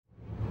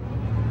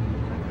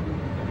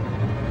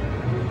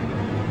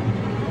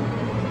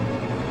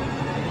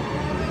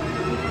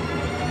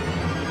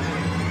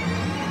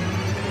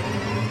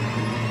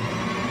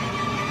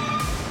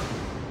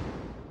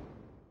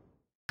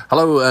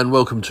Hello and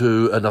welcome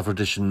to another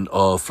edition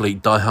of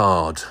Fleet Die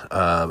Hard,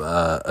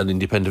 an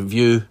independent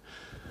view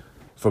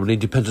from an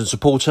independent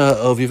supporter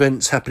of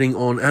events happening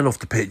on and off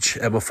the pitch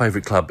at my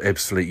favourite club,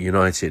 Ebbsfleet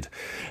United.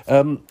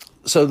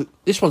 So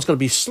this one's going to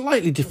be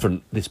slightly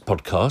different, this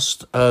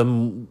podcast,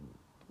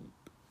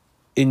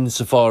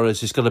 insofar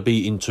as it's going to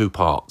be in two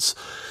parts.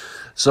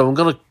 So I'm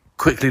going to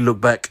quickly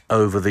look back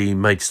over the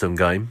Maidstone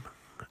game,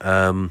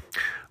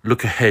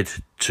 look ahead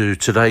to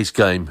today's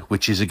game,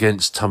 which is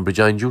against Tunbridge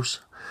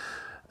Angels,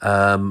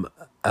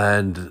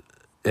 and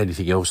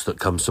anything else that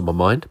comes to my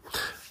mind.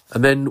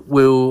 And then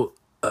we'll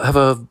have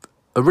a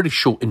really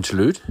short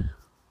interlude,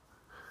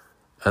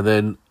 and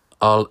then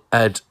I'll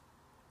add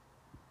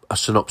a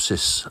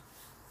synopsis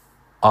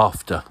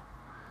after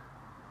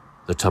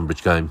the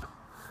Tunbridge game,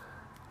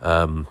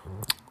 and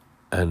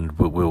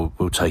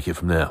we'll take it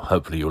from there.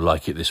 Hopefully you'll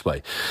like it this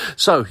way.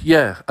 So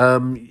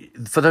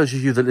for those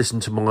of you that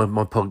listened to my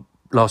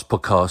last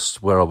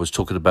podcast where I was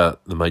talking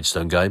about the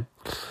Maidstone game,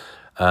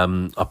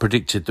 I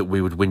predicted that we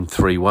would win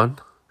 3-1,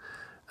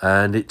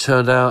 and it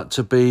turned out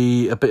to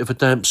be a bit of a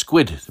damp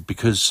squid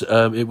because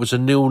it was a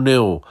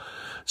 0-0.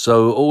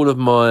 So all of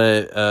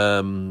my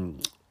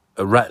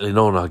rattling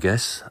on, I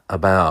guess,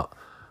 about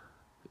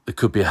it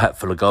could be a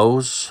hatful of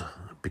goals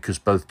because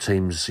both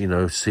teams,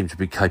 seem to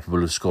be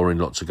capable of scoring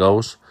lots of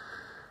goals.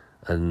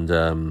 And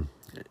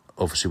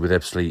obviously with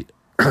Ebbsfleet,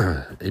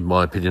 in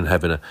my opinion,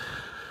 having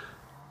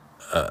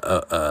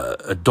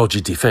a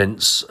dodgy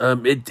defence,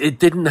 it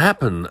didn't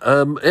happen.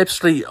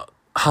 Ebbsfleet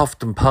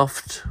huffed and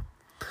puffed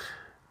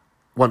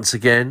once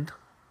again,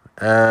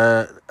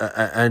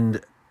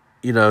 and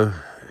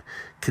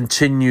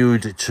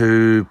continued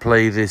to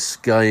play this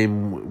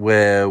game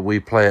where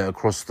we play it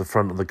across the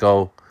front of the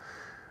goal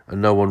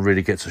and no one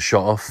really gets a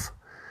shot off,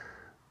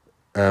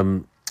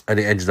 and it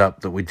ended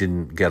up that we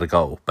didn't get a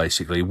goal.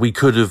 Basically, we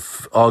could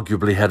have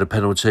arguably had a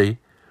penalty.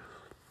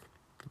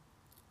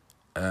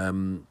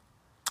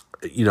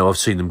 I've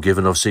seen them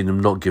given, I've seen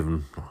them not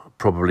given.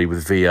 Probably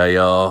with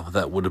VAR,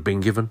 that would have been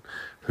given.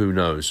 Who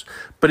knows?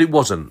 But it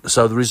wasn't.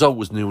 So the result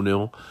was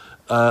 0-0.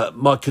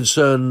 My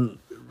concern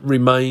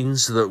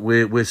remains that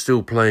we're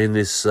still playing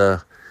this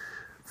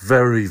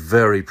very,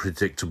 very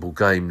predictable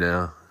game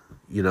now,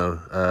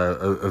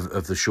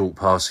 of the short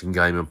passing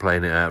game and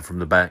playing it out from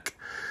the back.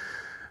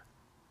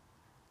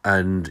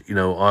 And,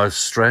 I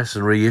stress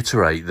and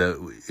reiterate that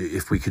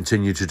if we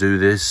continue to do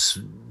this,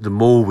 the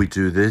more we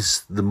do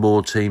this, the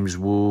more teams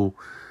will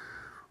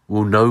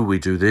know we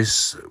do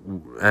this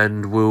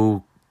and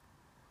will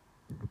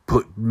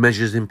put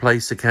measures in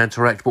place to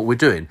counteract what we're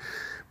doing,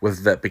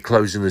 whether that be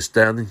closing us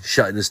down,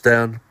 shutting us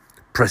down,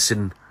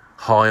 pressing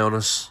high on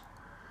us,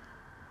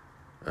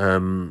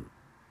 and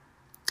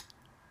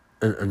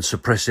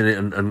suppressing it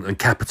and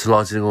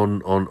capitalising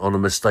on a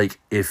mistake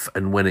if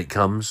and when it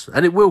comes.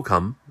 And it will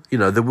come.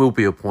 There will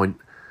be a point.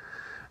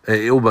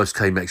 It almost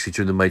came actually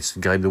during the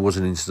Maidstone game. There was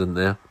an incident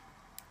there.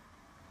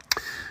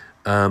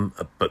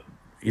 But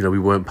we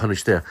weren't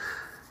punished there.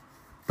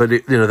 But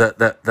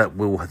that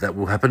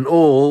will happen.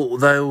 Or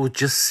they'll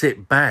just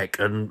sit back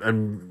and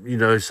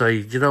say,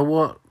 you know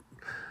what?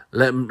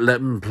 Let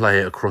them play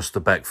it across the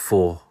back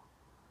four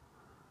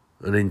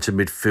and into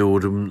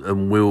midfield,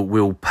 and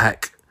we'll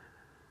pack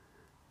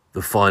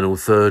the final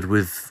third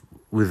with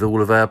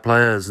all of our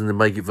players, and then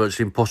make it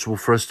virtually impossible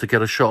for us to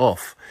get a shot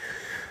off.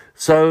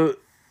 So,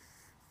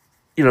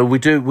 we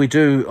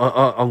do.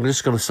 I'm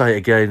just going to say it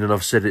again, and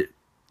I've said it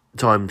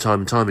time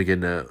and time again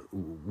now.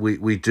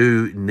 We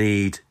do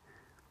need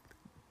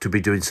to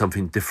be doing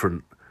something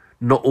different,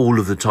 not all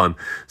of the time.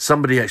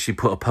 Somebody actually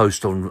put a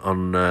post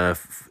on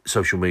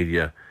social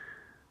media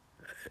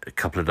a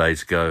couple of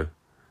days ago,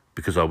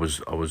 because I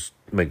was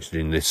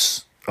mentioning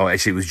this. Oh,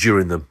 actually, it was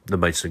during the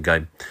Maidstone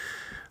game.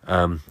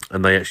 And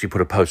they actually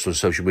put a post on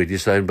social media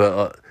saying,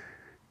 but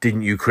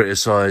didn't you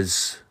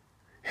criticise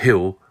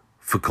Hill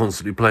for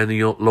constantly playing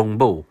the long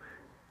ball?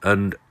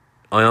 And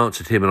I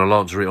answered him, and I'll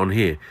answer it on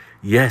here.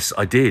 Yes,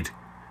 I did.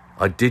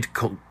 I did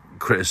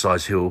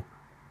criticise Hill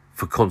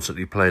for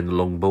constantly playing the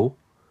long ball.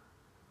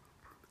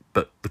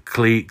 But the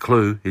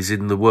clue is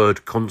in the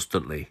word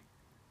constantly.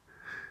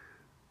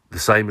 The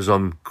same as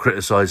I'm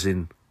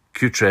criticising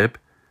Kutreb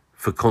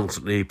for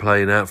constantly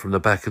playing out from the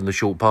back in the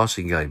short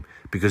passing game,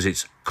 because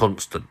it's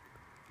constant.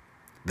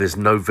 There's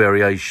no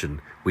variation.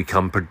 We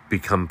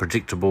become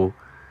predictable.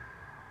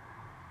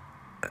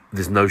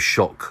 There's no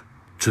shock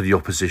to the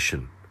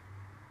opposition.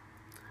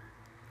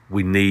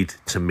 We need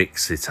to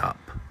mix it up.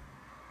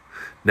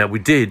 Now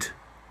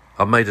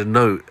I made a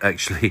note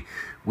actually,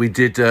 we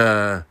did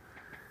the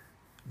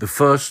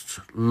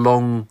first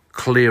long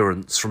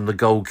clearance from the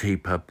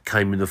goalkeeper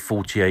came in the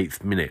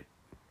 48th minute,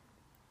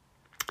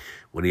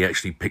 when he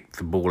actually picked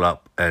the ball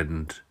up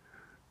and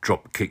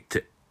drop-kicked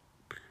it,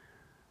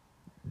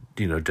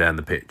 down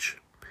the pitch.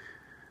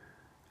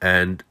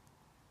 And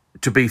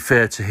to be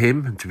fair to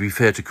him, and to be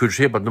fair to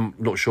Kudrzev, I'm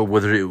not sure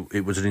whether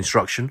it was an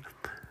instruction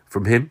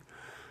from him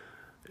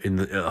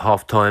at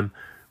half-time.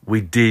 We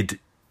did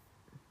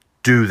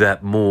do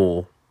that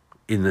more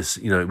in this,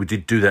 we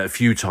did do that a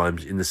few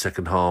times in the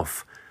second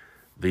half.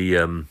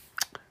 The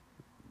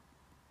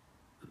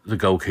the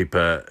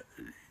goalkeeper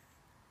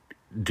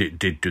did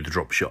do the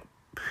drop shot.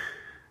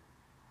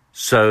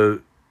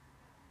 So,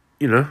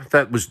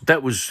 that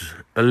was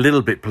a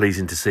little bit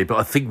pleasing to see, but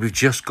I think we've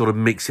just got to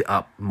mix it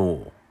up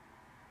more.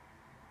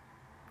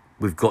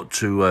 We've got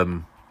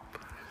to.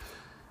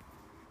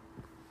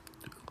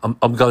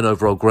 I'm going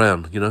over old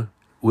ground,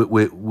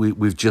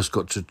 We've just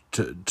got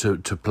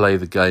to play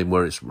the game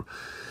where it's,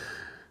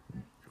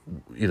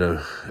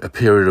 a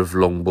period of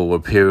long ball, a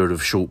period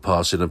of short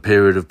passing, a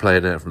period of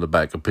playing out from the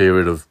back, a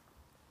period of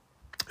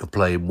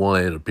playing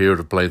wide, a period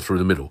of playing through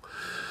the middle,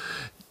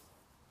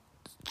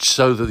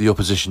 so that the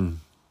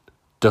opposition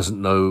doesn't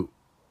know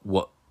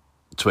what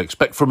to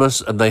expect from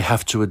us, and they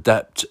have to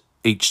adapt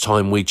each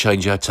time we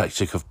change our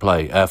tactic of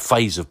play, our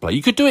phase of play.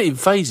 You could do it in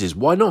phases.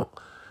 Why not?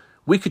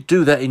 We could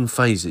do that in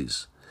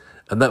phases,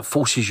 and that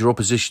forces your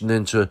opposition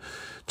then to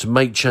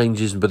make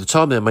changes. And by the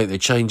time they make their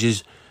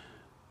changes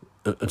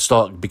and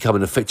start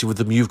becoming effective with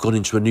them, you've gone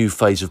into a new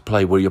phase of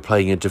play where you're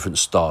playing a different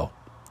style.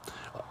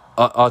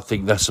 I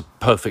think that's a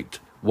perfect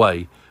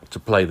way to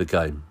play the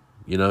game.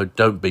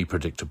 Don't be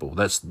predictable.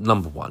 That's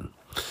number one.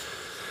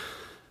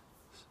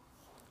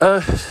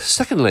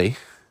 Secondly,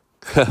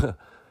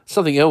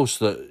 something else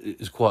that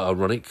is quite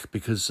ironic,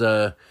 because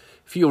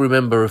if you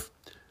remember, if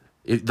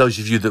those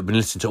of you that have been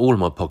listening to all of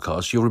my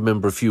podcasts, you'll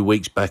remember a few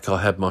weeks back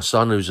I had my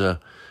son, who's a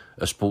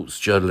sports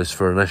journalist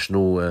for a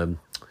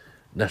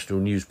national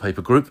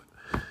newspaper group.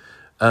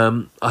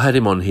 I had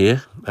him on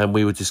here, and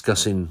we were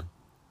discussing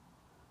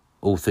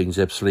all things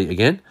Ebbsfleet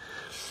again.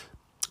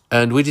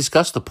 And we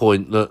discussed the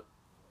point that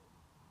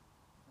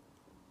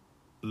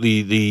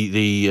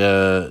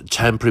the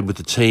tampering with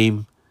the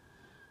team,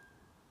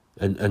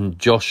 and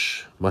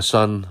Josh, my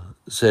son,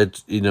 said,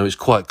 it's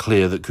quite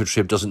clear that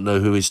Kudryavov doesn't know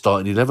who his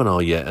starting 11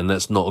 are yet, and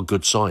that's not a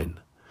good sign.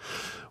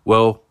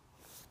 Well,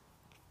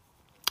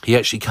 he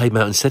actually came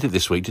out and said it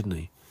this week, didn't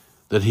he?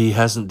 That he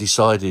hasn't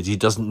decided, he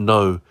doesn't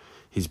know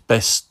his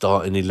best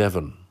starting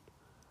 11.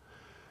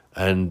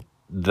 And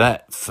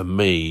that, for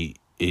me,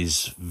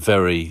 is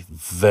very,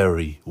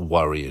 very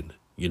worrying.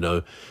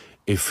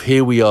 If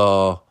here we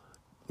are,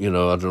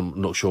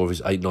 I'm not sure if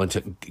it's 8, 9,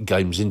 10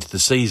 games into the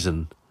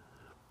season,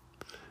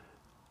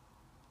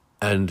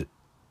 and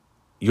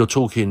you're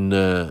talking,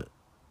 a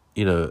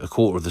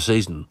quarter of the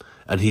season,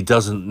 and he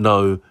doesn't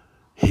know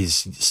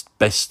his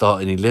best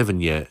starting 11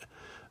 yet,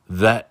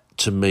 that,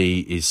 to me,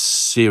 is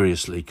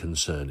seriously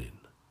concerning.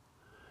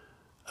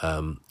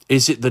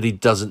 Is it that he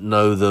doesn't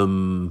know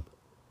them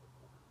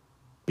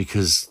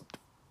because,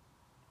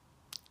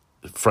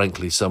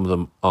 frankly, some of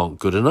them aren't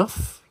good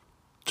enough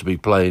to be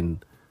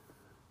playing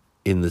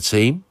in the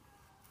team?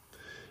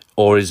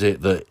 Or is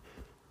it that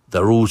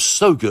they're all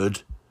so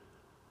good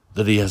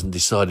that he hasn't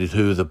decided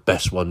who are the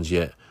best ones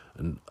yet?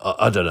 And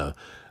I don't know.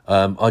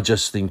 I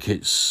just think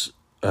it's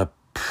a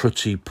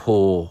pretty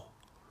poor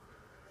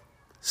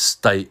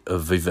state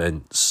of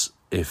events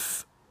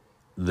if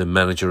the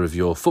manager of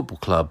your football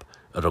club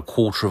at a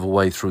quarter of a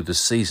way through the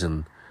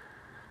season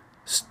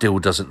still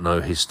doesn't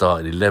know his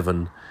starting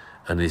 11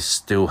 and is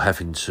still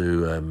having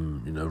to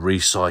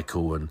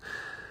recycle and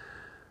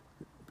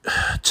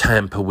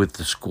tamper with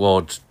the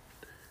squad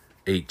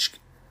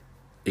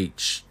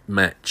each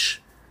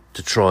match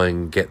to try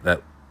and get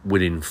that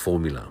winning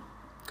formula.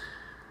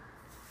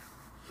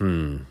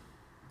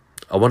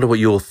 I wonder what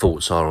your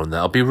thoughts are on that.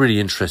 I'll be really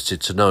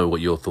interested to know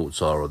what your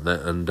thoughts are on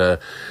that. And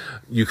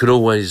you can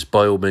always,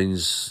 by all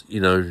means,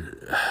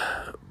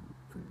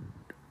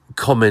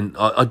 comment.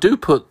 I do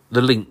put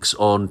the links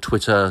on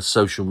Twitter,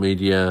 social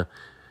media,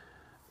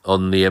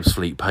 on the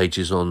Ebbsfleet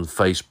pages on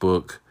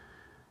Facebook,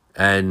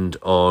 and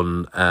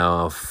on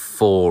our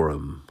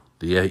forum,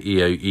 the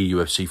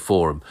EUFC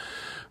forum,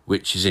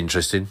 which is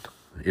interesting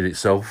in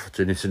itself.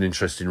 It's an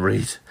interesting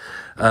read.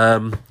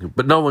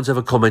 But no one's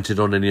ever commented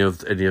on any of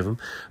them.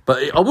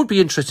 But I would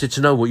be interested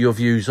to know what your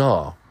views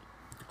are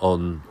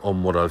on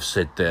what I've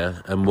said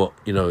there, and what,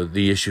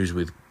 the issues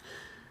with.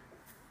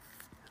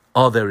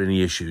 Are there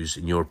any issues,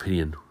 in your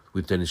opinion,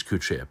 with Denis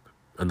Kudryavov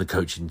and the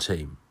coaching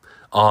team?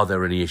 Are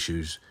there any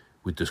issues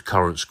with the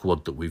current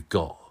squad that we've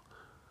got?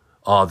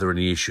 Are there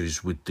any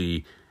issues with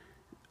the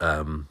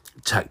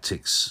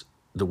tactics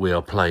that we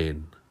are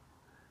playing?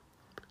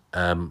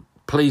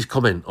 Please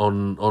comment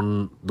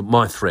on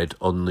my thread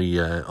on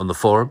the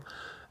forum,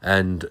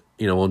 and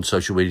on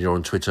social media,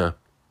 on Twitter,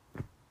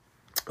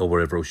 or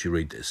wherever else you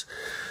read this.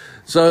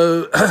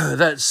 So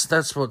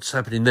that's what's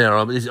happening there.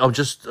 I'm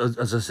just,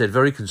 as I said,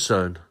 very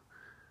concerned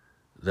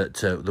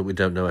that we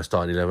don't know our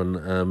starting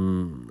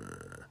 11.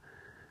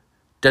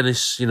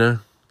 Dennis,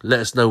 let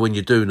us know when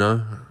you do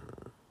know,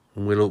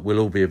 and we'll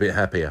all be a bit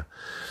happier.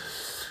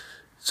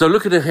 So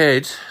looking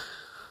ahead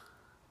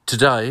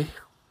today,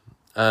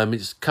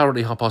 it's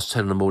currently 10:30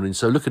 in the morning.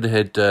 So looking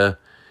ahead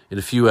in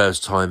a few hours'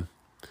 time,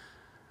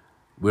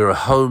 we're a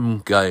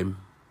home game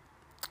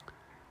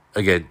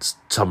against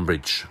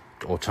Tunbridge,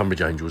 or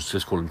Tunbridge Angels.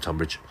 Let's call them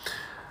Tunbridge.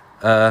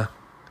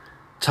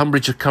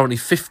 Tunbridge are currently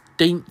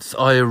 15th,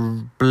 I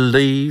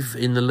believe,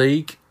 in the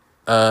league,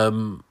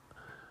 and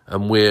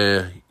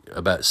we're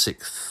about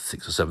 6th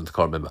or 7th. I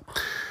can't remember.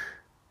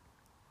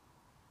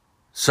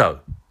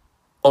 So,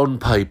 on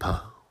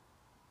paper,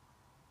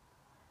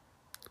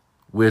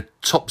 we're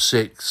top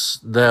 6.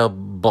 They're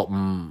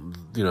bottom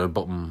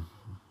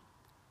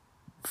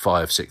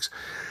 5, 6.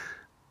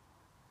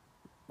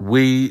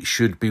 We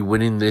should be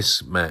winning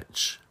this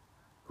match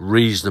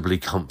reasonably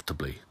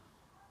comfortably.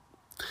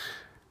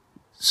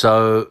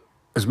 So,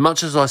 as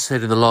much as I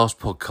said in the last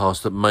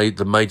podcast that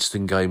the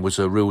Maidstone game was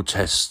a real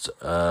test,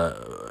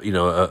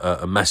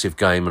 a massive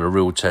game and a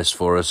real test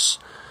for us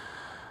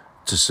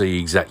to see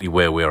exactly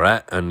where we're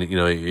at, and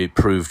it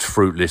proved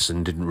fruitless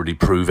and didn't really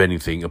prove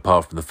anything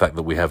apart from the fact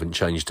that we haven't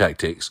changed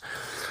tactics.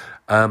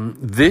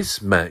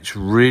 This match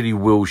really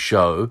will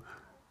show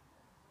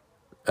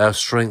our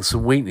strengths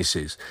and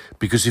weaknesses,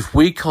 because if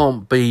we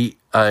can't beat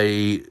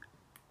a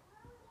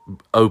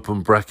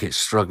open bracket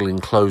struggling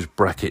close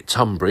bracket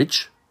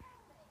Tunbridge,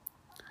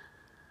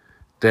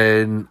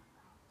 then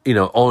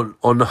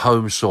on the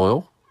home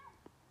soil,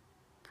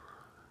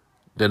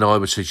 then I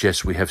would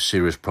suggest we have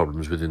serious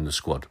problems within the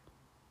squad,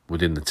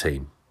 within the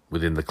team,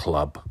 within the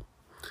club,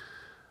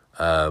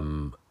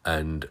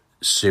 and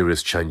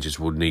serious changes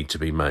will need to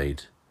be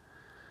made.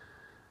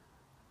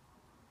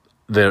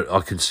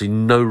 I can see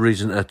no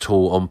reason at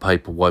all on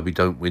paper why we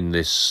don't win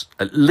this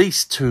at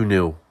least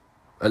 2-0.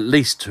 At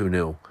least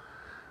 2-0.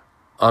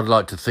 I'd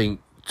like to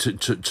think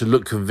to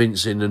look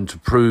convincing and to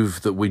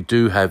prove that we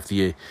do have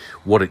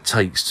what it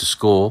takes to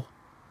score.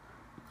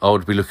 I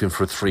would be looking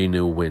for a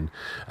 3-0 win,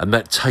 and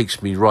that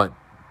takes me right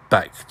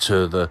back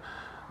to the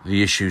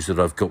issues that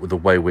I've got with the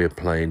way we're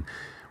playing.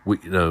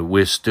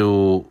 We're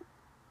still.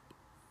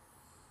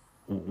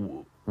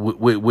 I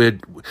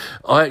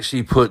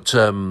actually put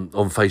on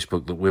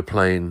Facebook that we're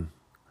trying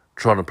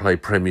to play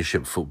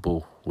Premiership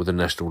football with a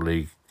National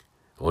League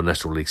or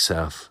National League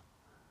South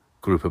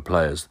group of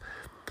players.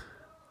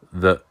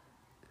 That,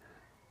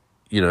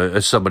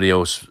 as somebody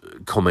else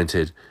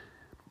commented,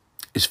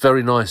 it's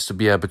very nice to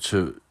be able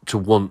to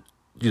want,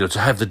 to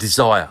have the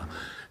desire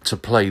to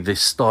play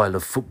this style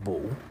of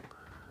football,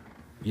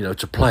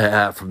 to play it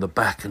out from the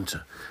back and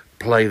to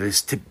play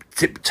this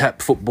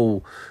tip-tap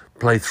football,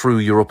 play through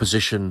your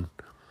opposition,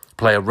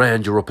 play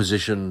around your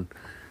opposition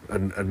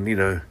and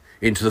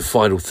into the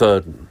final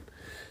third and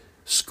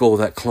score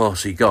that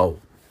classy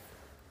goal.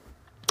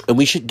 And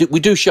we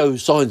do show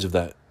signs of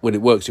that. When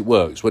it works, it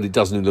works. When it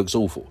doesn't, it looks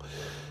awful.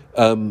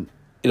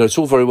 It's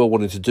all very well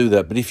wanting to do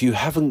that, but if you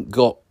haven't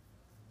got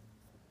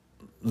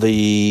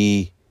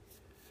if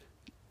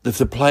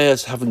the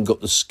players haven't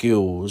got the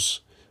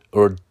skills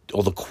or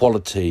the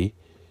quality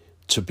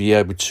to be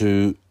able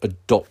to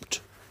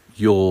adopt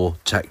your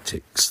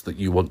tactics that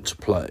you want to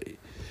play,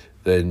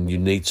 then you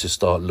need to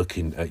start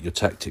looking at your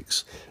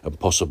tactics and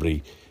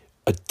possibly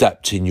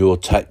adapting your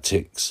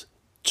tactics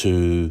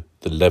to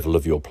the level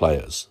of your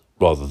players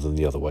rather than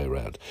the other way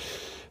around.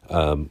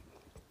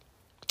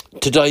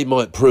 Today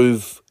might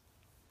prove,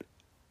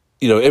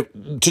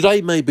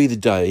 today may be the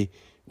day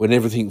when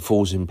everything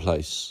falls in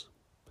place.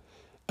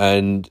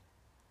 And,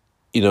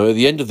 at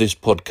the end of this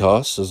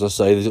podcast, as I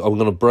say, I'm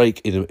going to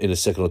break in a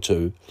second or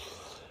two,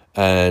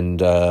 and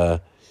then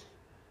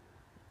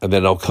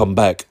I'll come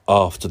back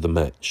after the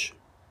match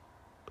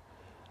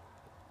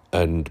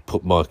and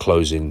put my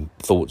closing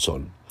thoughts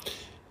on.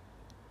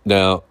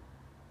 Now,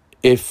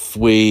 if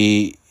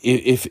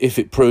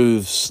it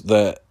proves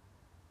that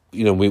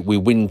we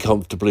win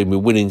comfortably and we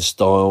win in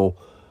style,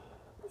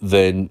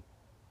 then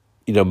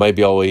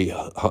maybe I'll eat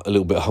a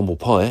little bit of humble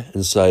pie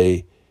and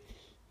say,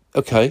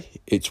 okay,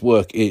 it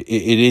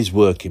is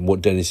working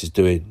what Dennis is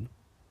doing,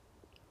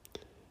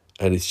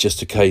 and it's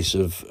just a case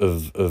of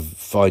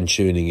fine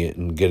tuning it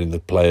and getting the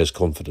players'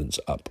 confidence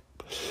up.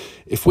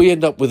 If we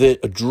end up with a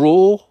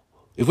draw,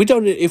 if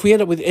we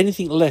end up with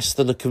anything less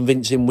than a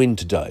convincing win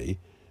today,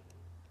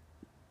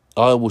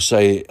 I will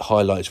say it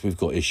highlights we've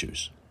got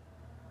issues.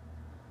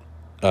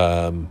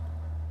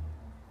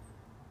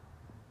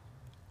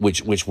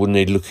 Which we'll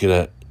need looking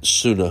at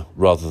sooner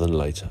rather than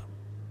later.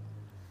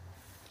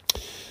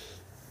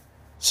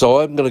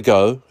 So I'm going to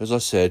go, as I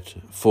said,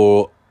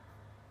 for.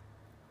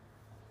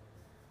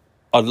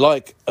 I'd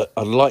like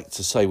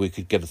to say we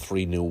could get a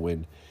 3-0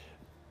 win,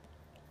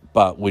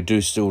 but we do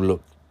still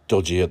look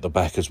dodgy at the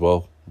back as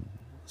well.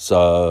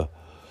 So,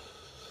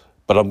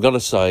 but I'm going to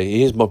say,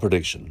 here's my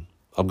prediction.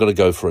 I'm going to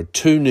go for a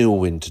 2-0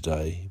 win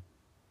today.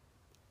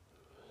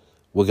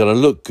 We're going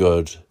to look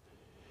good.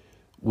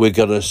 We're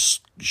going to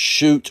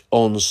shoot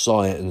on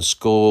sight and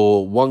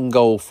score 1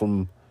 goal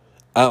from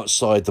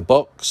outside the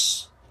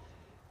box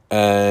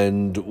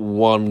and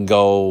 1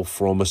 goal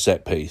from a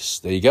set piece.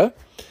 There you go.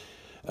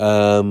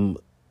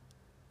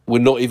 We're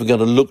not even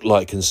going to look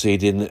like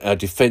conceding. Our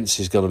defence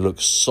is going to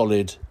look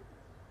solid,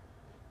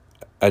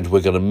 and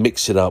we're going to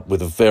mix it up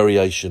with a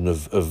variation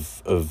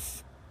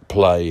of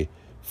play,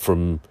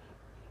 from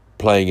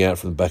playing out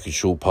from the back and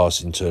short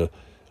passing to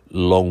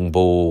long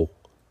ball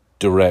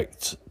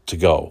direct to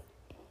goal.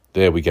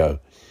 There we go.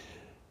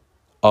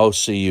 I'll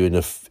see you in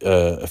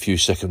a few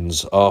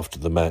seconds after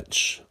the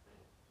match,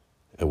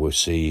 and we'll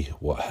see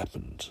what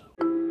happened.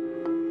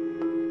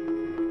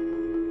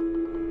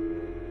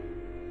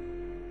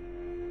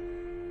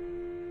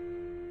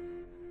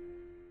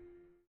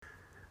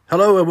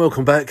 Hello and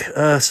welcome back.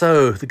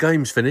 So the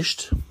game's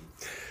finished.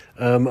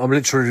 I'm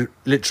literally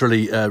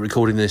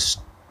recording this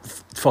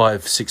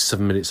 5, 6,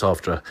 7 minutes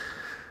after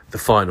the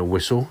final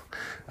whistle.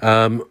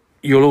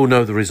 You'll all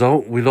know the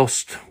result. We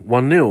lost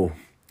 1-0.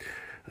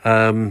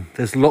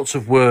 There's lots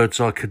of words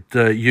I could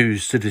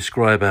use to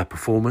describe our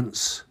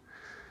performance.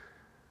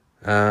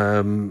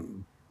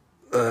 Good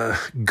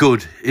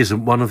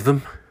isn't one of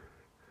them.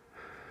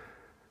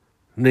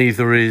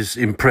 Neither is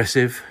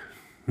impressive.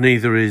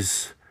 Neither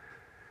is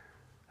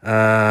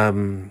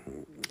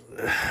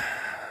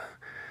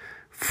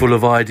full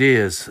of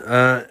ideas.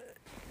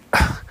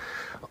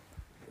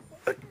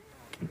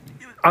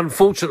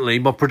 Unfortunately,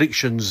 my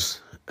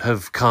predictions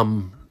have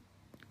come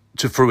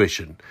to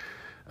fruition.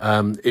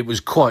 It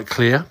was quite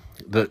clear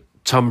that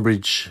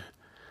Tunbridge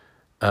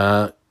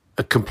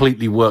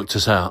completely worked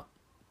us out.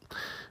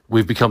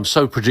 We've become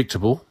so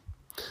predictable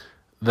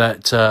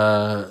that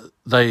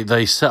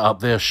they set up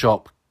their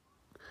shop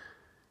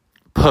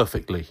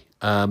perfectly.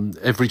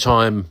 Every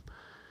time,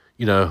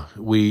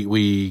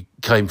 we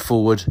came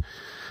forward,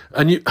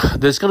 and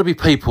there's going to be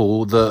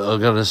people that are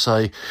going to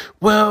say,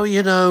 "Well, we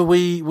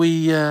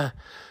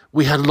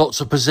had lots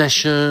of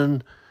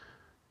possession.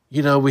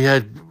 We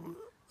had."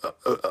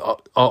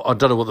 I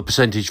don't know what the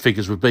percentage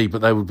figures would be,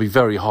 but they would be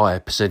very high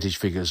percentage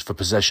figures for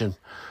possession.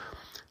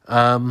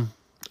 And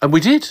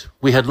we did.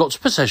 We had lots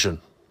of possession.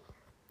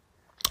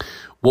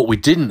 What we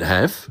didn't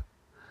have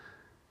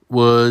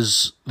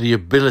was the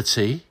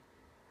ability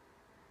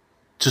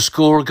to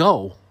score a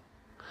goal.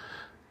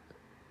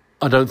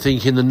 I don't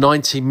think in the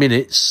 90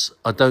 minutes,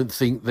 I don't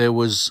think there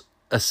was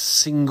a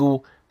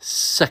single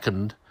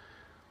second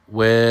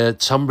where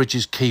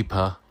Tunbridge's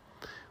keeper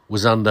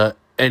was under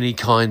any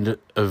kind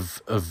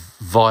of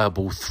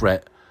viable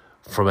threat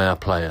from our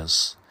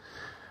players.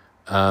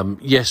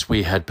 Yes,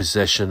 we had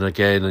possession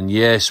again, and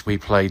yes, we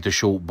played the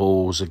short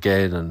balls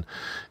again and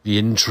the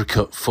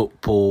intricate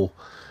football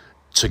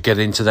to get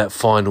into that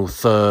final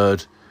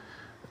third.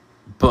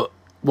 But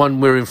when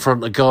we're in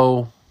front of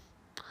goal,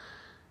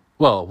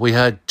 well, we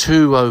had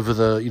two over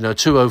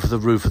the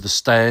roof of the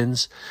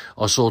stands.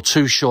 I saw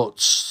two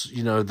shots,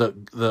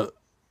 that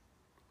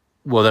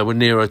they were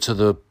nearer to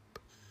the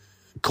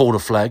corner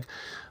flag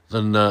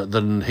than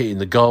hitting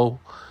the goal.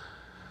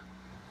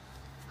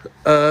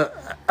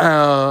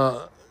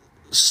 Our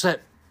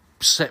set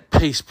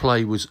piece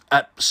play was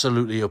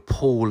absolutely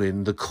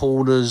appalling. The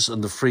corners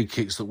and the free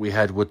kicks that we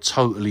had were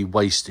totally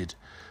wasted.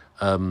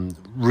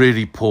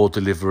 Really poor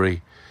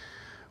delivery.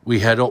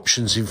 We had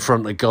options in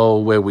front of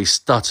goal where we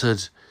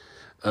stuttered.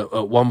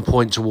 At one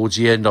point towards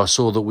the end, I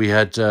saw that we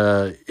had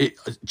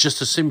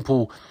just a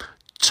simple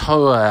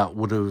toe out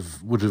would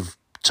have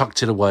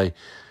tucked it away,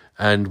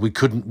 and we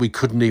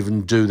couldn't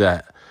even do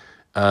that.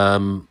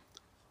 Now,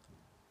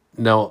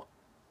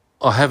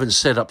 I haven't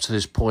said up to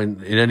this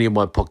point in any of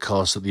my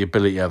podcasts that the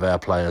ability of our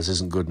players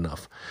isn't good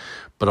enough,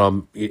 but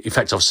in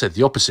fact I've said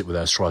the opposite with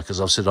our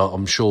strikers. I've said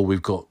I'm sure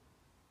we've got.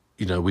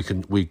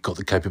 We've got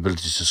the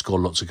capability to score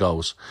lots of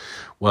goals.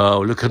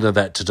 Well, looking at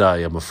that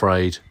today, I'm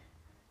afraid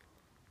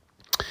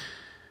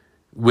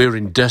we're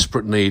in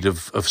desperate need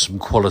of some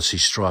quality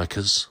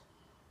strikers.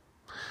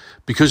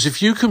 Because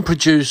if you can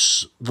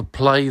produce the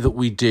play that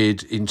we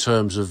did in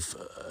terms of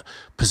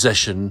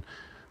possession,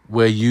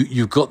 where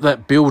you've got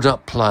that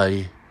build-up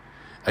play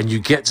and you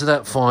get to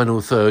that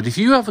final third, if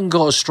you haven't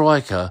got a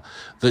striker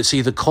that's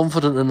either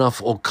confident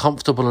enough or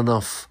comfortable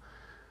enough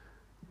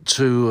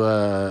to...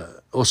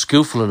 or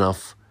skillful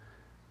enough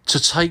to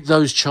take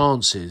those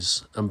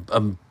chances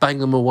and bang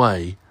them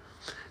away,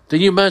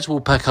 then you may as well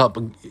pack up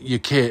your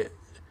kit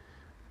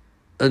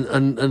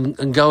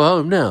and go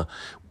home. Now,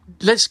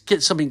 let's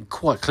get something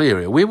quite clear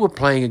here. We were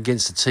playing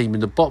against a team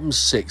in the bottom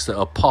 6 that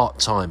are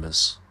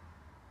part-timers.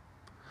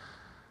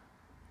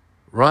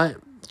 Right?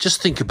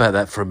 Just think about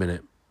that for a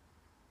minute.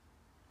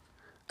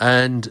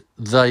 And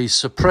they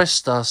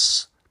suppressed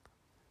us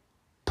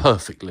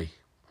perfectly.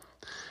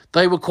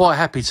 They were quite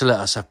happy to let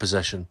us have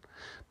possession,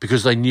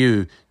 because they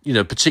knew,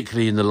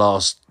 particularly in the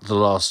last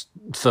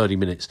 30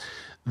 minutes,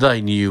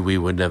 they knew we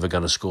were never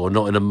going to score,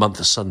 not in a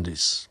month of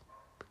Sundays.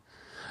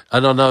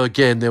 And I know,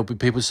 again, there'll be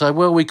people say,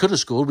 well, we could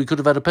have scored, we could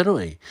have had a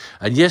penalty.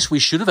 And yes, we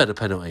should have had a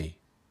penalty.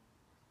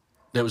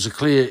 It was a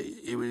clear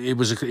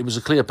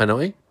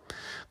penalty.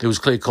 There was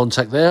clear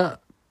contact there,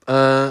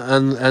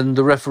 and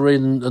the referee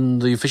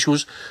and the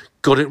officials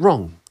got it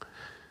wrong.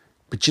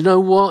 But you know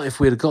what? If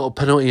we had got a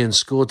penalty and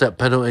scored that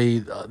penalty,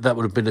 that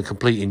would have been a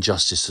complete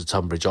injustice to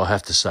Tunbridge. I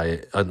have to say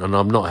it, and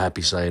I'm not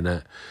happy saying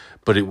that,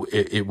 but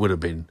it would have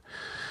been.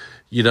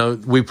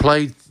 We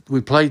played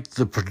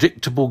the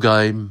predictable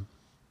game.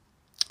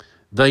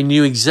 They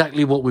knew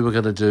exactly what we were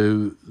going to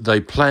do. They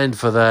planned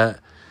for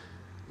that.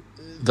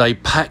 They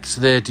packed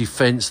their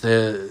defence.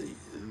 Two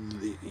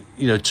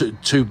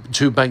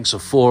banks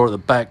of 4 at the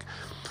back,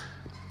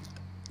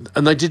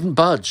 and they didn't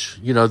budge.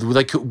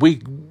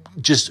 We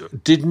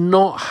just did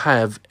not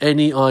have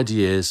any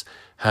ideas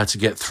how to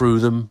get through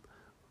them,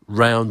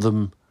 round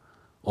them,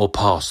 or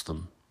past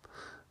them.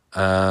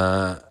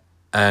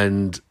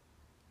 And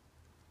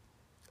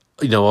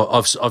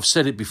I've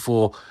said it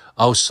before.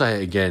 I'll say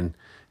it again.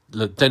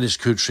 Look, Dennis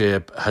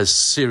Kutrieb has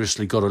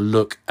seriously got to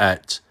look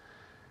at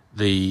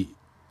the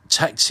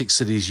tactics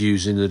that he's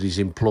using, that he's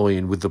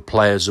employing with the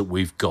players that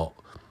we've got,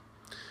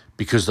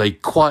 because they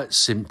quite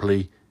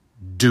simply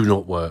do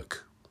not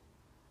work.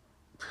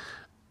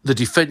 The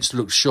defence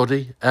looked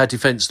shoddy. Our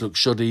defence looked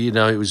shoddy.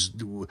 It was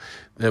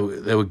there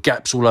were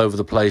gaps all over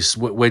the place.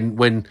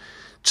 When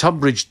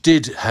Tunbridge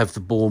did have the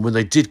ball, when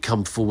they did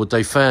come forward,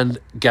 they found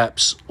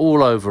gaps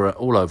all over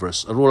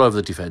us and all over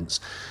the defence.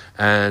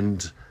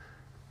 And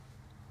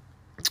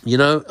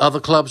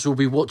other clubs will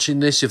be watching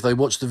this if they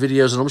watch the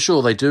videos, and I'm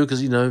sure they do,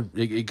 because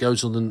it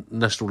goes on the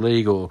National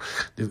League, or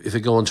if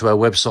they go onto our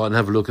website and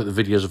have a look at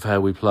the videos of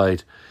how we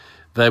played.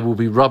 They will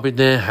be rubbing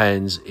their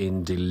hands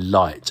in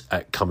delight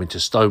at coming to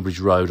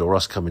Stonebridge Road, or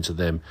us coming to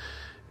them,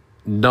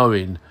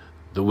 knowing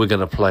that we're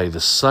going to play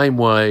the same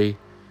way,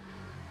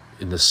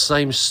 in the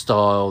same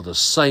style, the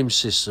same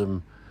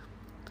system,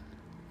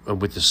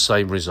 and with the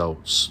same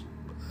results.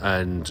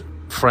 And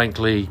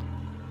frankly,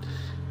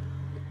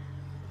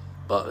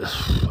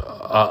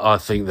 I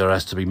think there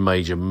has to be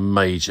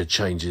major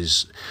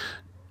changes,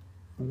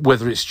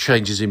 whether it's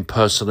changes in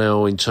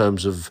personnel in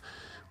terms of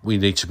we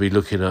need to be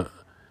looking at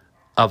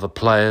other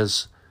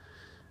players,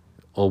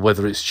 or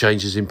whether it's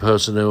changes in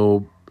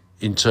personnel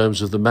in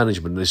terms of the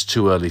management. It's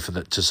too early for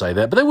that to say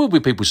that, but there will be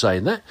people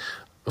saying that.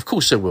 Of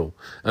course there will,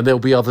 and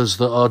there'll be others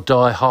that are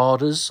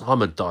die-harders.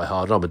 I'm a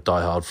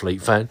die-hard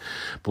Fleet fan,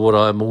 but what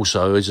I am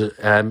also is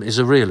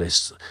a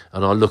realist,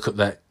 and I look at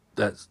that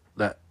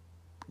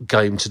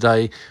game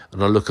today,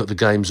 and I look at the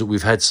games that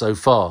we've had so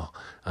far,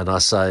 and I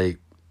say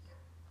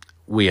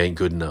we ain't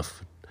good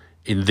enough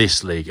in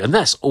this league, and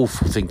that's an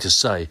awful thing to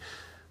say.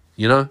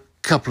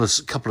 Couple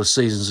of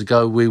seasons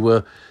ago, we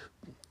were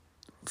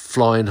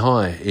flying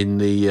high in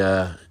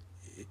the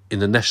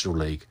National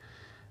League,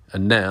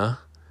 and now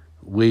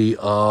we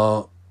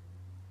are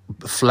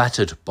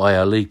flattered by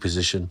our league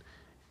position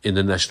in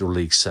the National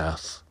League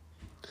South,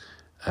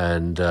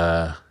 and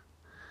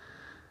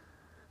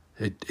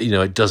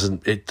it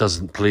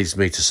doesn't please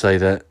me to say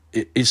that.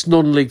 It's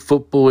non-league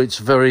football. It's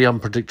very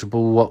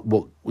unpredictable.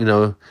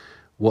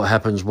 What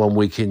happens one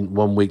week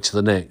to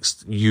the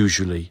next.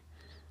 Usually,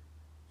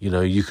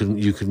 you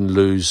can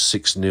lose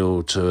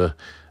 6-0 to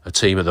a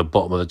team at the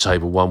bottom of the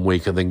table one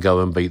week and then go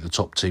and beat the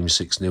top team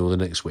 6-0 the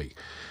next week.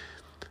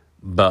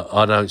 But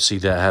I don't see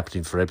that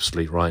happening for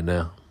Ebbsfleet right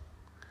now.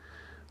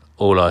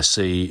 All I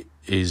see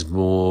is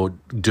more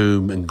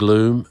doom and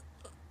gloom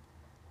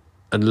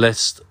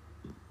unless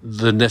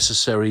the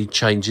necessary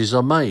changes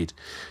are made.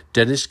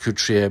 Dennis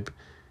Kutrieb,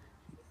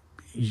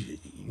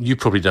 you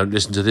probably don't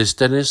listen to this,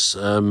 Dennis.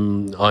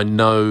 I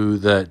know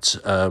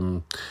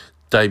that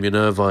Damien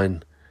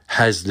Irvine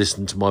has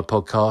listened to my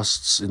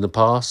podcasts in the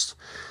past.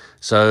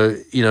 So,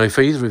 if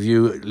either of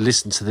you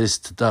listen to this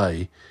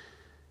today,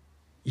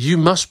 you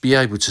must be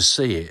able to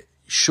see it,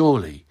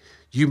 surely.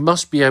 You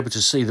must be able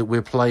to see that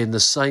we're playing the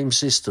same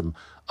system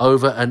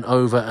over and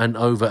over and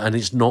over, and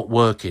it's not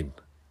working.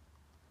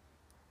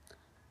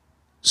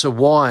 So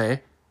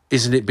why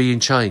isn't it being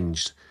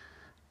changed?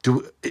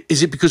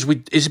 Is it because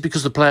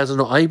the players are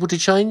not able to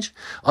change?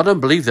 I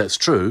don't believe that's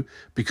true,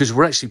 because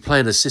we're actually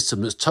playing a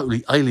system that's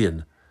totally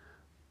alien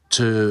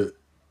to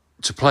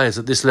players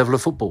at this level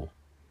of football.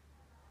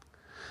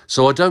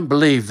 So I don't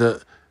believe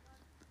that.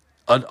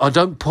 I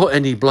don't put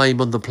any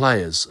blame on the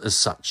players as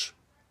such.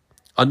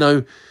 I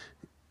know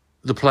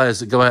the players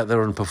that go out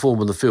there and perform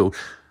on the field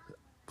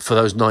for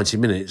those 90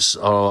 minutes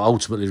are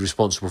ultimately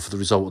responsible for the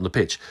result on the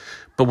pitch.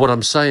 But what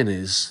I'm saying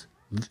is,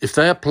 if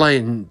they are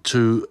playing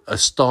to a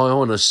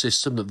style and a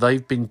system that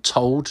they've been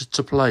told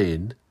to play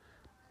in,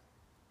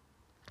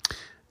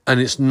 and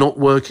it's not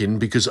working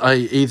because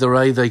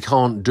either they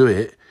can't do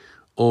it,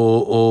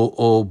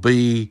 or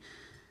B,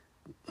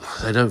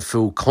 they don't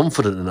feel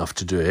confident enough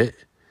to do it,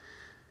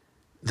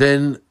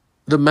 then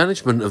the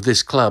management of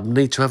this club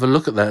need to have a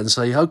look at that and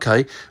say,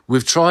 okay,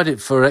 we've tried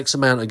it for X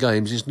amount of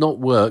games, it's not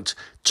worked,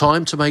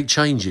 time to make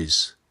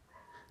changes.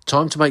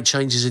 Time to make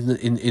changes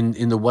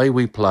in the way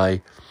we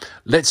play.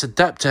 Let's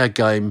adapt our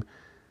game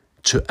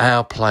to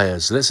our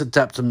players. Let's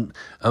adapt them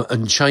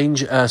and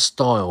change our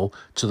style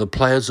to the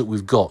players that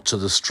we've got, to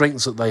the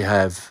strengths that they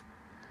have,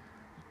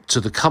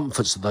 to the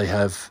comforts that they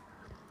have,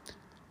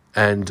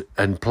 and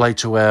play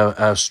to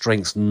our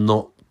strengths,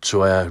 not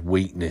to our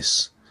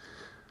weakness.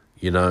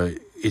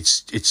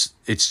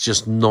 It's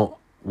just not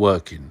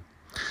working.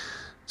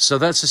 So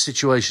that's the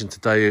situation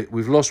today.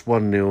 We've lost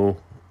 1-0.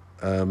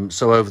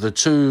 So over the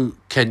 2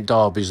 Kent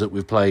derbies that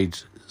we've played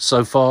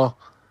so far,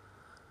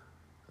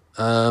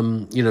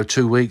 2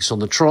 weeks on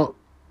the trot,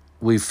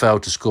 we've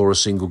failed to score a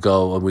single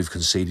goal, and we've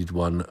conceded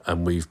 1,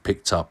 and we've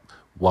picked up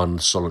 1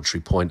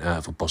 solitary point out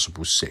of a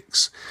possible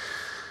 6.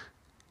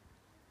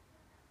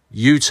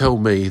 You tell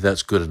me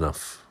that's good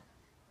enough,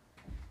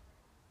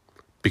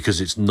 because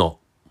it's not.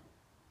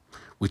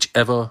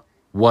 Whichever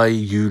way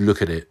you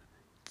look at it,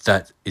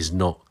 that is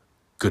not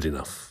good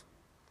enough.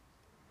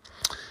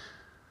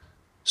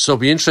 So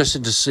it'll be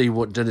interesting to see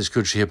what Dennis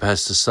Kutrieb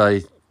has to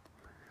say.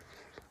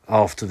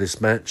 after this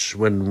match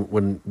when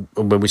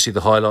we see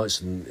the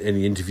highlights and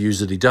any interviews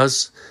that he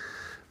does.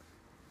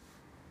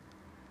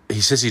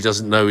 He says he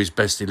doesn't know his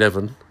best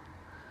 11.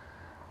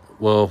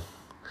 Well,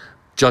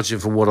 judging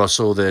from what I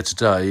saw there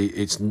today,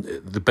 it's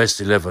the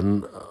best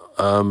 11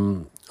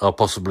 are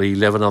possibly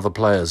 11 other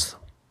players,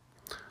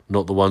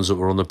 not the ones that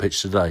were on the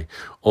pitch today.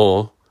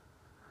 Or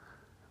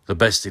the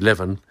best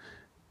 11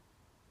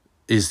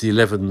 is the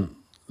 11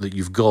 that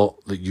you've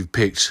got, that you've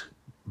picked,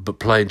 but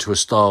play into a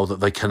style that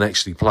they can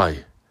actually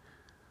play,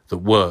 that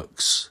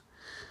works.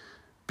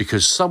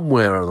 Because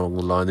somewhere along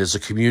the line, there's a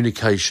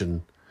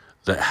communication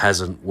that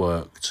hasn't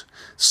worked.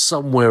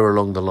 Somewhere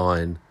along the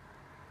line,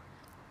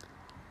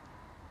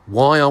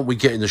 why aren't we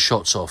getting the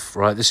shots off,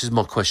 right? This is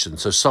my question.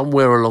 So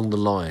somewhere along the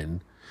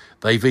line,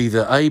 they've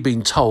either A,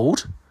 been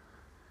told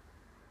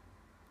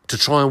to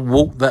try and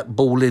walk that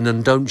ball in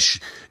and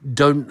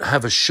don't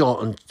have a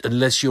shot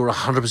unless you're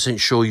 100%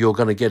 sure you're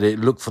going to get it.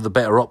 Look for the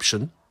better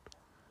option.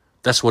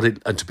 That's what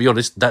it, and to be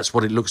honest, that's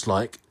what it looks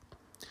like.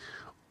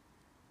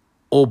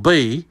 Or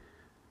B,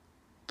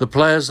 the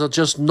players are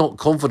just not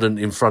confident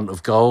in front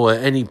of goal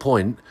at any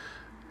point,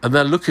 and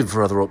they're looking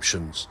for other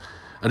options.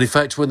 And in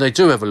fact, when they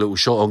do have a little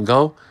shot on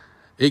goal,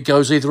 it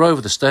goes either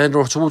over the stand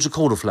or towards a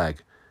corner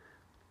flag.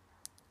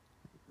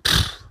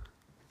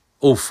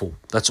 Awful.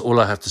 That's all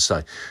I have to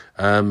say.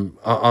 I'm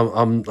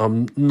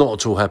not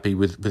at all happy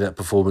with that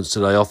performance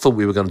today. I thought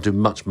we were going to do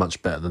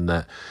much better than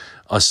that.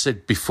 I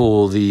said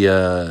before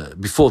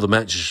the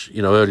match,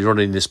 earlier on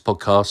in this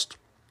podcast,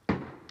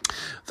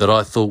 that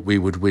I thought we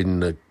would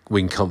win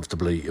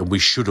comfortably, and we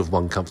should have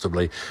won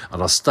comfortably.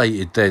 And I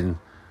stated then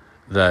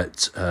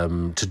that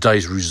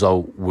today's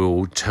result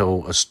will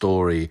tell a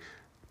story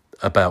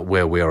about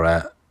where we are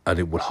at, and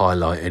it will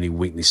highlight any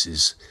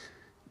weaknesses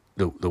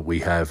that we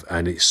have,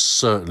 and it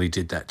certainly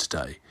did that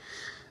today.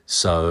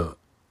 So,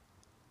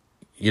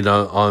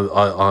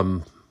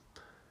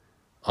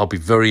 I'll be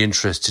very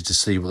interested to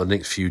see what the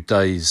next few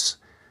days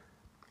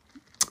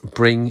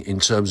bring in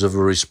terms of a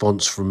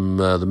response from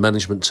the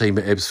management team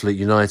at Ebbsfleet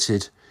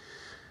United.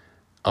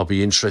 I'll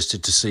be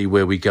interested to see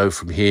where we go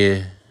from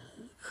here.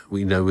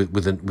 With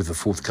the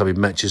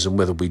forthcoming matches, and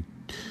whether we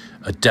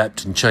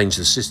adapt and change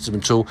the system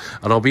at all.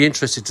 And I'll be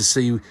interested to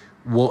see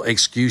what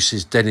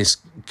excuses Denis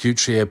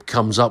Gutrieb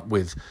comes up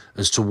with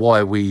as to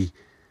why we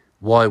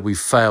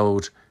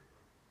failed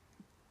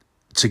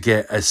to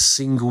get a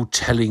single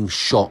telling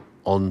shot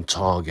on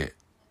target.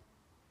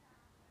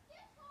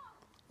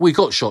 We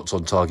got shots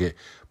on target,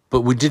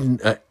 but we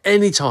didn't at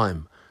any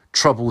time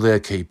trouble their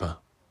keeper.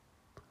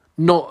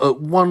 Not at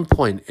one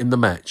point in the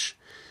match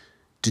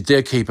did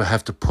their keeper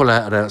have to pull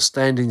out an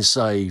outstanding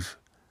save.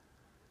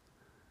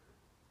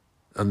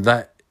 And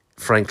that,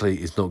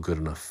 frankly, is not good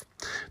enough.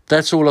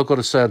 That's all I've got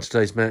to say on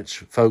today's match,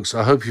 folks.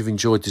 I hope you've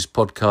enjoyed this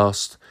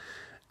podcast.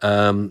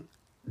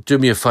 Do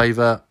me a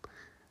favour.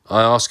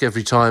 I ask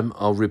every time.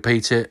 I'll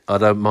repeat it. I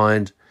don't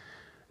mind.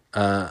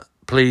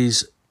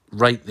 Please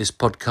rate this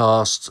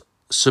podcast.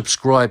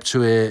 Subscribe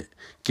to it.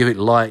 Give it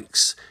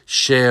likes.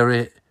 Share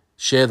it.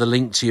 Share the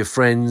link to your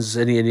friends,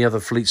 any other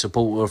Fleet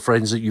supporter or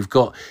friends that you've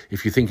got,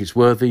 if you think it's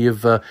worthy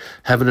of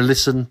having a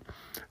listen.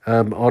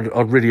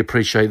 I'd really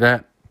appreciate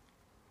that.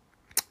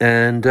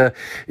 And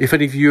if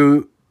any of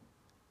you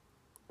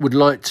would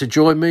like to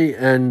join me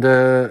and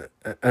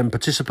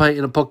participate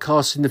in a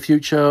podcast in the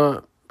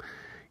future,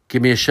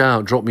 give me a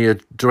shout. Drop me a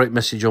direct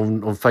message on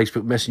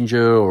Facebook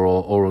Messenger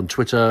or on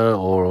Twitter,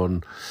 or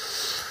on,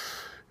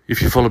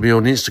 if you follow me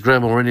on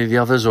Instagram or any of the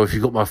others, or if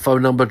you've got my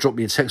phone number, drop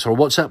me a text or a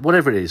WhatsApp,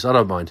 whatever it is. I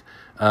don't mind.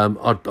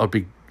 I'd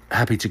be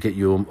happy to get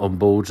you on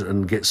board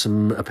and get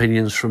some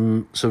opinions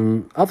from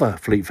some other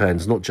Fleet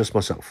fans, not just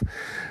myself.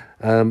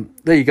 There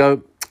you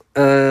go.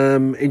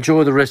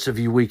 Enjoy the rest of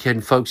your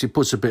weekend, folks. It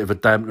puts a bit of a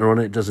dampener on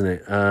it, doesn't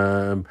it?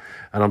 And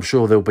I'm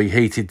sure there'll be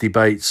heated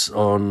debates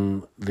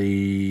on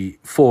the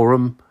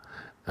forum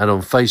and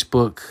on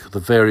Facebook, the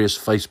various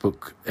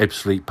Facebook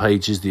Ebbsfleet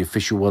pages, the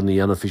official one,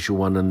 the unofficial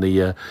one, and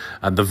the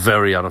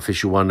very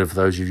unofficial one. Of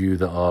those of you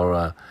that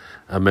are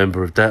a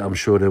member of that, I'm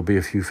sure there'll be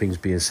a few things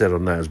being said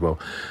on that as well.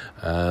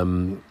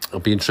 I'll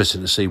be interested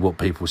to see what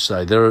people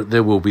say.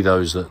 There will be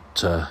those that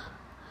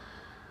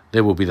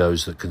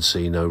can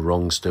see no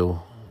wrong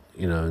still,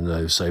 and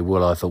they say,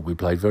 "Well, I thought we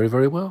played very,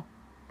 very well.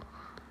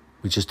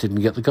 We just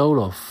didn't get the goal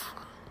off."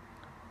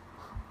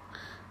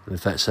 And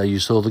if that's how you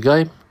saw the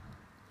game,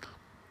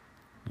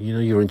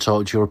 you're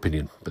entitled to your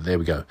opinion. But there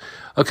we go.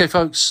 Okay,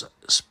 folks,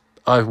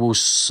 I will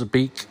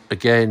speak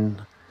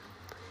again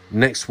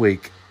next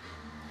week,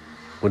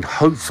 when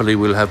hopefully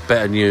we'll have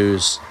better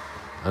news,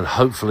 and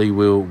hopefully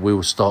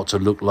we'll start to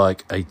look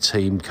like a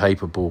team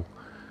capable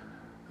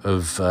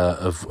of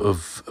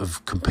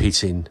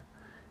competing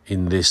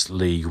in this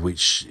league,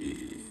 which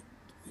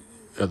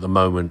at the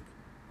moment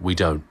we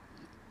don't.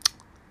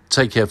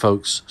 Take care,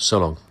 folks. So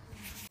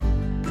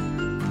long.